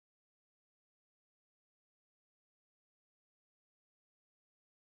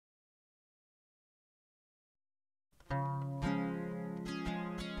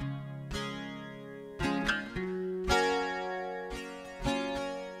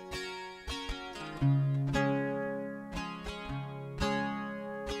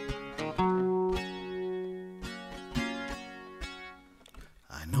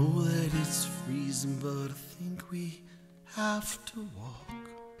I know that it's freezing, but I think we have to walk.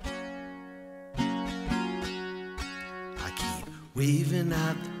 I keep waving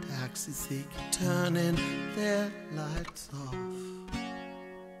at the taxis, they keep turning their lights off.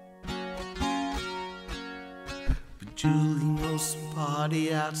 But Julie knows some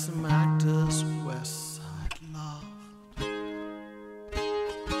party at some actors' West Side loft.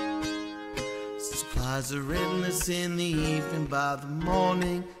 Supplies are endless in the evening, by the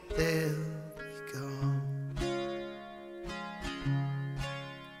morning they'll be gone.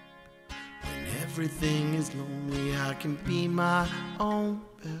 When everything is lonely, I can be my own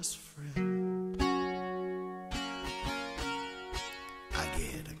best friend. I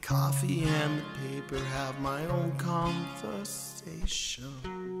get a coffee and the paper, have my own conversation.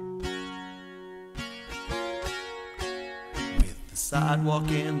 With the sidewalk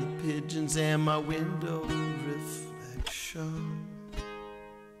and the pigeons and my window reflection.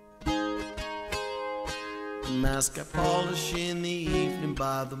 The mask I polish in the evening,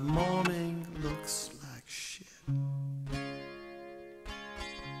 by the morning looks like shit.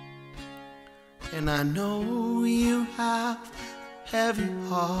 And I know you have a heavy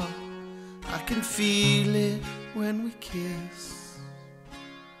heart, I can feel it when we kiss.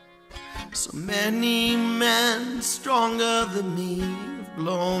 So many men stronger than me have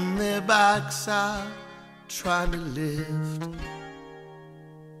blown their backs out trying to lift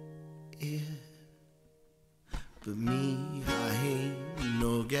it. But me, I ain't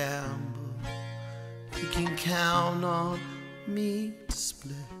no gamble. You can count on me to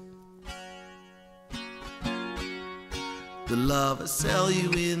split the love I sell you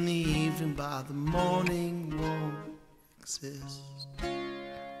in the evening, by the morning won't exist.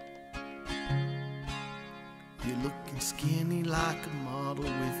 You're looking skinny like a model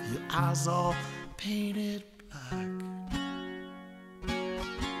with your eyes all painted black.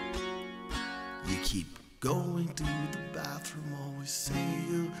 You keep going to the bathroom, always say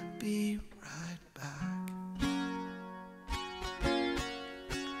you'll be right back.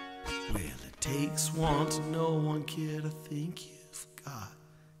 Well, it takes one to know one, kid, I think you've got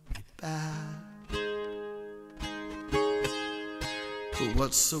it bad. But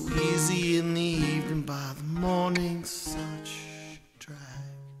what's so easy in the evening, by the morning such drag.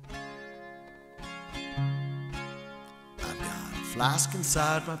 I've got a flask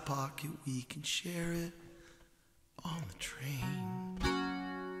inside my pocket, we can share it on the train.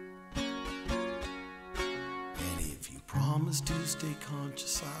 And if you promise to stay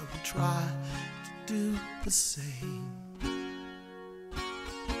conscious, I will try to do the same.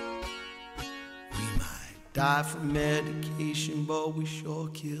 We might die from medication, but we sure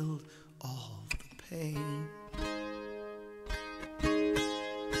killed all the pain.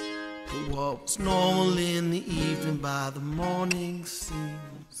 But what was normal in the evening, by the morning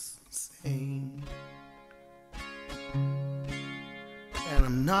seems insane. And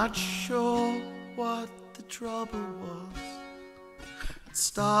I'm not sure what the trouble was that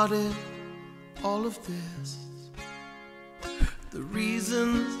started all of this. The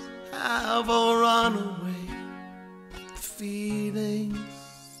reasons have all run away, the feelings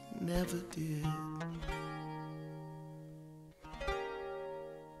never did.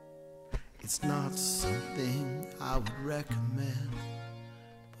 It's not something I would recommend,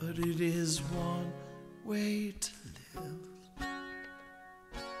 but it is one way to live.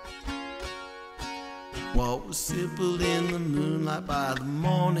 What was simple in the moonlight, by the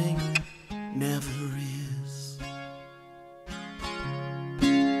morning never is.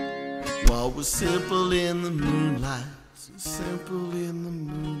 What was simple in the moonlight, so simple in the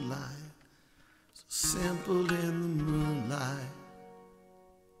moonlight, so simple in the moonlight,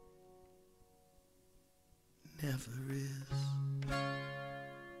 never is.